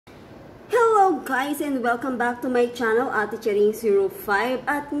Hello guys and welcome back to my channel, Ate Charing05.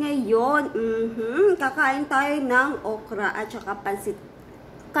 At ngayon, kakain tayo ng okra at saka pansit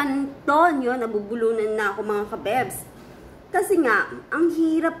canton. Yun, nabubulunan na ako mga kabebs. Kasi nga, ang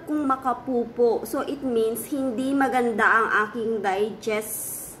hirap kong makapupo. So it means hindi maganda ang aking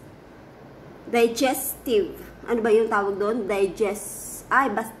digestive. Ano ba yung tawag doon?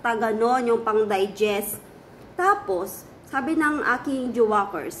 Basta ganon yung pang digest. Tapos, sabi ng aking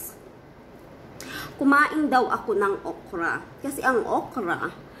jowakers, kumain daw ako ng okra. Kasi ang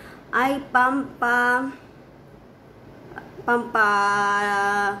okra ay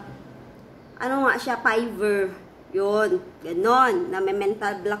ano nga siya, fiber. Yun, ganon. Na may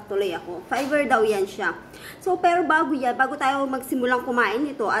mental block tuloy ako. Fiber daw yan siya. So, pero bago tayo magsimulang kumain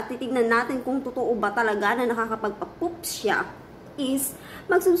nito at titignan natin kung totoo ba talaga na nakakapagpa-poop siya, is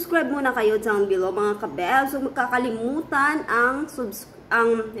mag-subscribe muna kayo dyan below mga kabel. So, magkakalimutan ang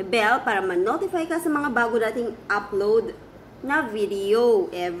bell para ma-notify ka sa mga bago nating upload na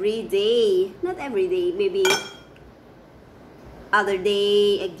video every day. Not every day, maybe other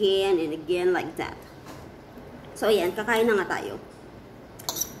day, again and again like that. So, ayan, kakain na nga tayo.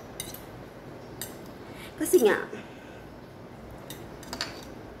 Kasi nga,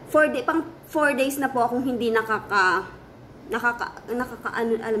 4 days na po akong hindi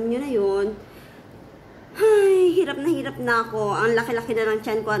alam nyo na yun. Ay, hirap na ako. Ang laki-laki na ng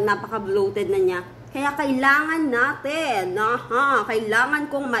tiyan ko at napaka-bloated na niya. Kaya kailangan natin, kailangan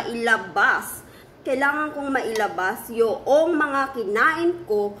kong mailabas. Kailangan kong mailabas yung mga kinain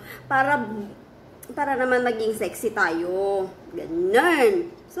ko para naman maging sexy tayo. Ganun.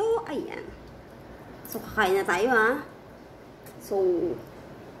 So, ayan. So, kakain na tayo, ha? So,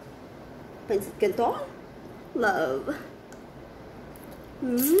 pansit canton? Love.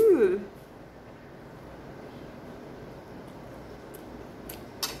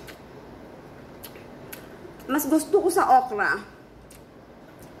 Mas gusto ko sa okra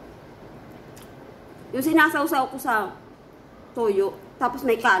yung sinasawsaw ko sa toyo, tapos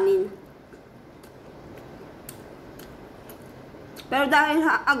may kanin. Pero dahil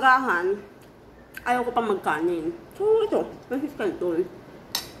agahan, ayaw ko pa magkanin. So, ito, pansit canton.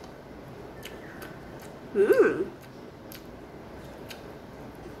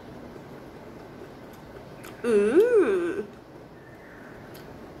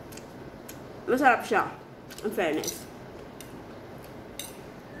 Masarap siya, in fairness.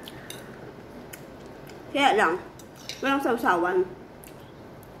 Kaya lang, walang sawsawan.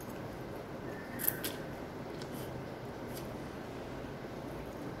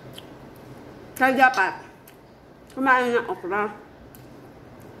 Kaya dapat kumain ng okra.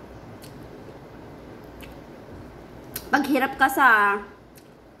 Paghirap ka sa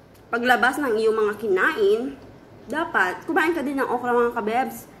paglabas ng iyong mga kinain, dapat kumain ka din ng okra mga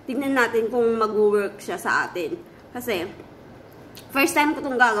kabebs. Tignan natin kung mag-work siya sa atin. Kasi, first time ko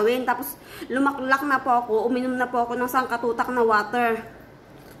itong gagawin. Tapos, lumaklak na po ako. Uminom na po ako ng sangkatutak na water.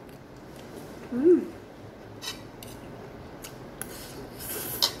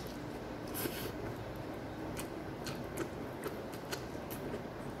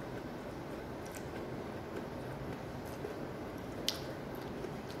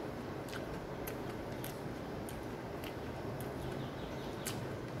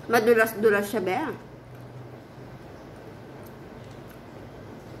 Madulas-dulas siya, be.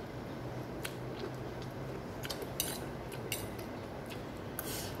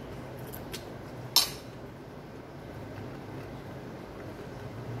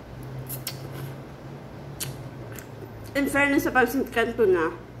 In fairness sa pansit canton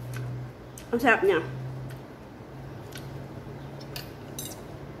na, ang sarap niya.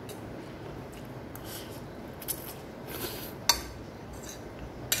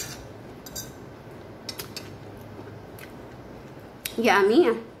 Yummy.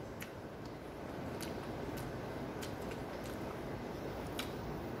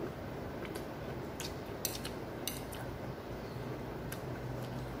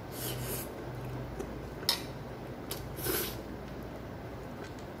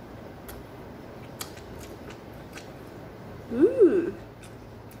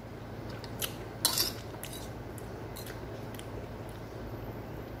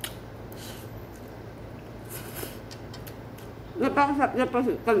 Napakasarap na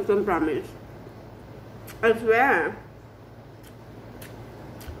pansit canton, promise. I swear.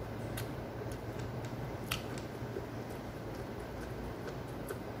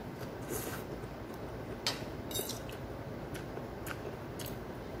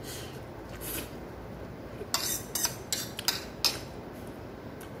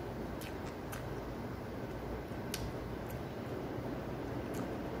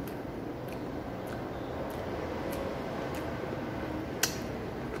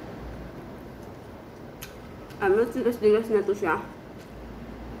 Ano, tigas-tigas na to siya.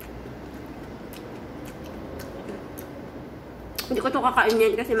 Hindi ko to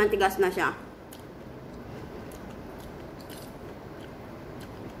kakainin kasi mantigas na siya.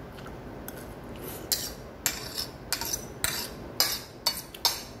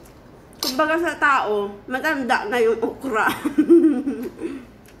 Kumbaga sa tao, matanda na yung okra.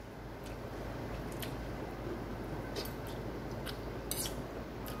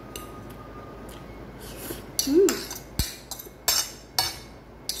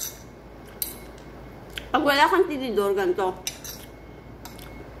 Pag wala kang tinidor, ganito.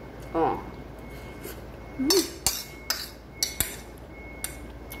 Oh.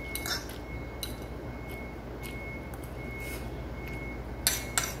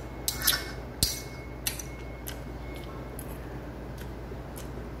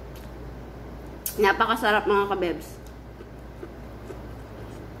 Napakasarap mga kabebs.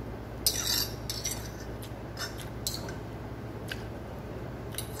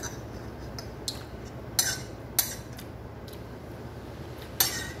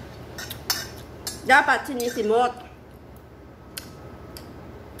 Dapat sinisimot.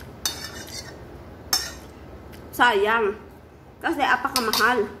 Sayang. Kasi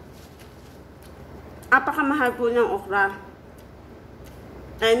apakamahal. Apakamahal po ng okra.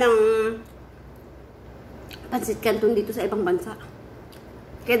 Ay ng pansit canton dito sa ibang bansa.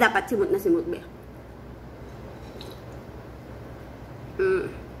 Kaya dapat simot na simot ba.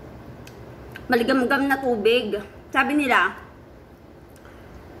 Maligam-gam na tubig. Sabi nila,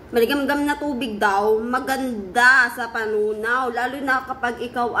 maligam-gam na tubig daw, maganda sa panunaw. Lalo na kapag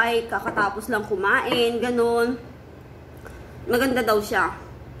ikaw ay kakatapos lang kumain, ganun. Maganda daw siya.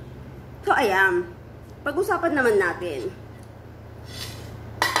 So, ayan. Pag-usapan naman natin.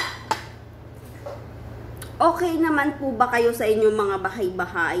 Okay naman po ba kayo sa inyong mga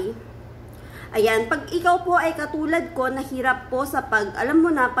bahay-bahay? Ayan, pag ikaw po ay katulad ko, nahirap po sa alam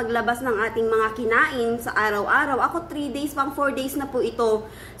mo na, paglabas ng ating mga kinain sa araw-araw. Ako 3 days, pang 4 days na po ito.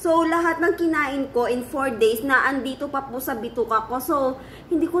 So, lahat ng kinain ko in 4 days na andito pa po sa bituka ko. So,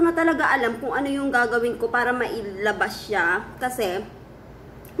 hindi ko na talaga alam kung ano yung gagawin ko para mailabas siya. Kasi,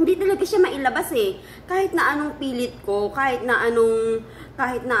 hindi talaga siya mailabas eh. Kahit na anong pilit ko, kahit na anong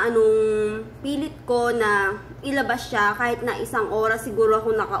pilit ko na ilabas siya, kahit na 1 oras siguro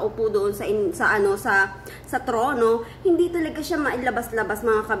ako nakaupo doon sa trono, hindi talaga siya mailabas-labas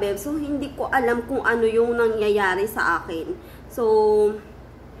mga kabeb. So, hindi ko alam kung ano yung nangyayari sa akin. So,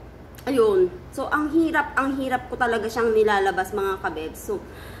 ayun. So, ang hirap ko talaga siyang nilalabas mga kabeb. So,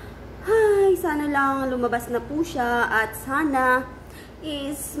 sana lang lumabas na po siya at sana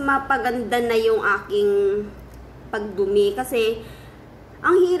is mapaganda na yung aking pagdumi kasi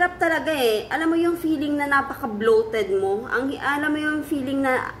ang hirap talaga eh. Alam mo yung feeling na napaka-bloated mo. Alam mo yung feeling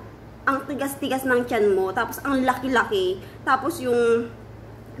na ang tigas-tigas ng tiyan mo. Tapos ang laki-laki. Tapos yung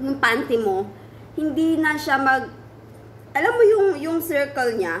panty mo, hindi na siya alam mo yung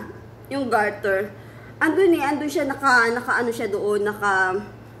circle niya, yung garter. Andun siya, naka-ano siya doon,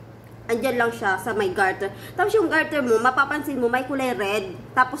 andyan lang siya sa may garter. Tapos yung garter mo, mapapansin mo, may kulay red.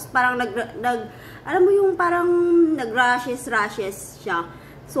 Tapos parang alam mo yung parang nag-rashes siya.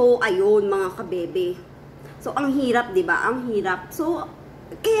 So, ayun mga kabebe. So, ang hirap, diba? Ang hirap. So,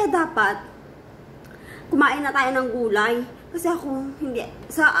 kaya dapat, kumain na tayo ng gulay. Kasi ako,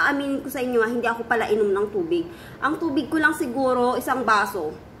 aminin ko sa inyo, hindi ako pala inom ng tubig. Ang tubig ko lang siguro, 1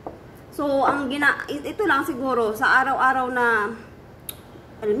 baso. So, ito lang siguro, sa araw-araw na,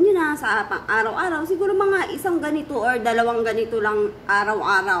 alam nyo na, sa araw-araw, siguro mga 1 ganito or 2 ganito lang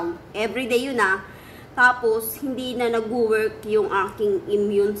araw-araw. Everyday yun na. Tapos, hindi na nag-work yung aking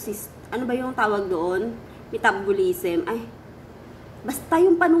immune system. Ano ba yung tawag doon? Metabolism. Ay, basta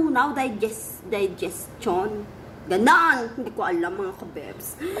yung panunaw, digestion. Ganon! Hindi ko alam mga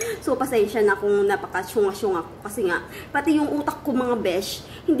kabebs. So, pasensya na kung napakasyunga-syung ako. Kasi nga, pati yung utak ko mga besh,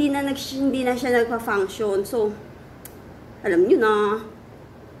 hindi na siya nagpa-function. So, alam nyo na.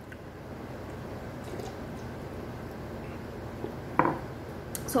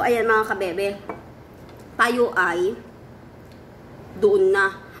 So, ayan mga kabebe. Tayo ay doon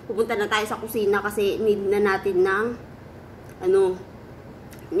na. Pupunta na tayo sa kusina kasi need na natin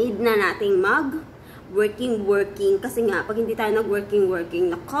working. Kasi nga, pag hindi tayo nag-working,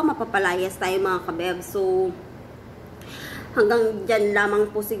 nako, mapapalayas tayo mga kabebe. So, hanggang dyan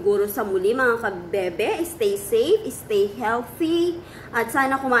lamang po siguro sa muli mga kabebe. Stay safe, stay healthy. At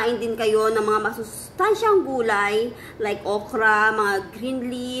sana kumain din kayo ng mga masustansyang gulay like okra, mga green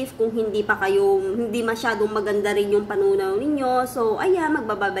leaf. Kung hindi masyadong maganda rin yung panunaw ninyo. So, ayan,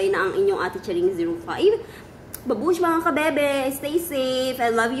 magbababay na ang inyong Ate Charing 05. Babush mga kabebe. Stay safe.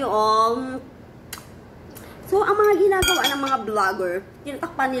 I love you all. So, ang mga ginagawa ng mga vlogger,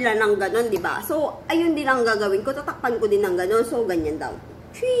 tinatakpan nila ng ganon, di ba? So, ayun din ang gagawin ko. Tatakpan ko din ng ganon. So, ganyan daw.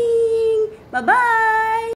 Ching! Bye-bye!